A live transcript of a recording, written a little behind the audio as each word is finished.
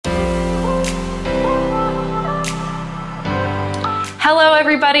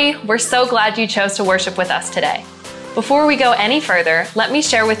everybody. We're so glad you chose to worship with us today. Before we go any further, let me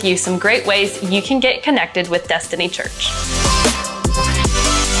share with you some great ways you can get connected with Destiny Church.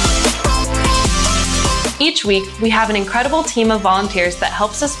 Each week, we have an incredible team of volunteers that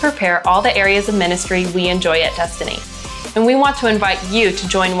helps us prepare all the areas of ministry we enjoy at Destiny. And we want to invite you to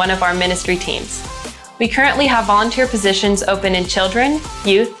join one of our ministry teams. We currently have volunteer positions open in children,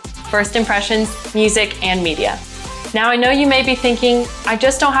 youth, first impressions, music, and media. Now I know you may be thinking, I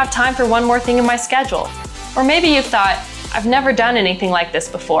just don't have time for one more thing in my schedule. Or maybe you've thought, I've never done anything like this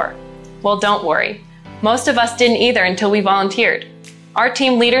before. Well, don't worry. Most of us didn't either until we volunteered. Our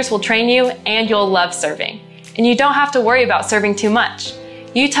team leaders will train you and you'll love serving. And you don't have to worry about serving too much.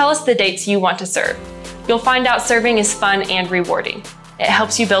 You tell us the dates you want to serve. You'll find out serving is fun and rewarding. It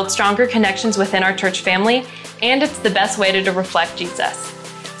helps you build stronger connections within our church family, and it's the best way to reflect Jesus.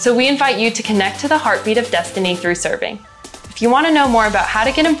 So we invite you to connect to the heartbeat of Destiny through serving. If you want to know more about how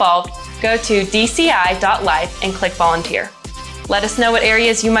to get involved, go to dci.life and click volunteer. Let us know what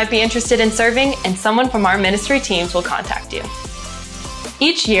areas you might be interested in serving, and someone from our ministry teams will contact you.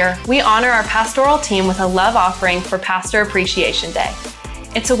 Each year, we honor our pastoral team with a love offering for Pastor Appreciation Day.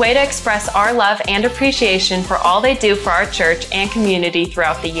 It's a way to express our love and appreciation for all they do for our church and community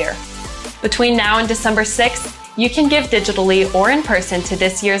throughout the year. Between now and December 6th, you can give digitally or in person to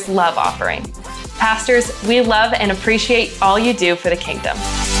this year's love offering. Pastors, we love and appreciate all you do for the kingdom.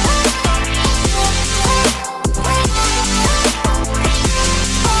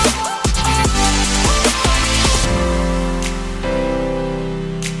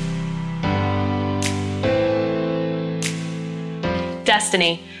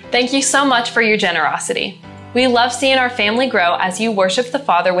 Destiny, thank you so much for your generosity. We love seeing our family grow as you worship the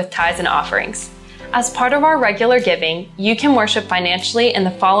Father with tithes and offerings. As part of our regular giving, you can worship financially in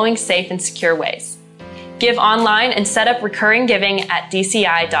the following safe and secure ways. Give online and set up recurring giving at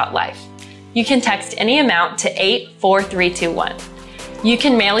dci.life. You can text any amount to 84321. You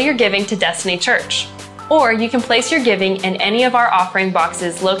can mail your giving to Destiny Church, or you can place your giving in any of our offering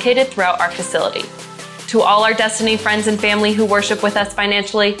boxes located throughout our facility. To all our Destiny friends and family who worship with us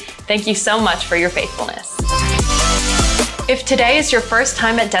financially, thank you so much for your faithfulness. If today is your first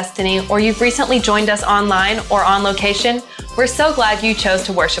time at Destiny, or you've recently joined us online or on location, we're so glad you chose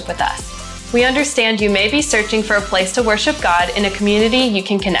to worship with us. We understand you may be searching for a place to worship God in a community you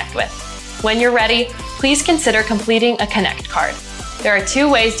can connect with. When you're ready, please consider completing a Connect card. There are 2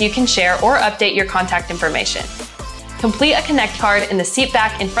 ways you can share or update your contact information. Complete a Connect card in the seat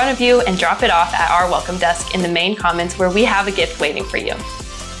back in front of you and drop it off at our welcome desk in the main commons where we have a gift waiting for you.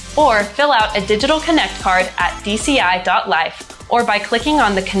 Or fill out a digital Connect card at dci.life or by clicking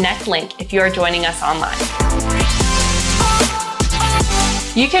on the Connect link if you are joining us online.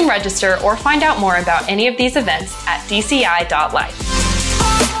 You can register or find out more about any of these events at dci.life.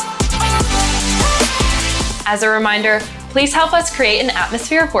 As a reminder, please help us create an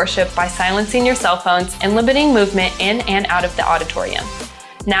atmosphere of worship by silencing your cell phones and limiting movement in and out of the auditorium.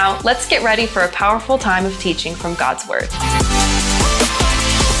 Now, let's get ready for a powerful time of teaching from God's Word.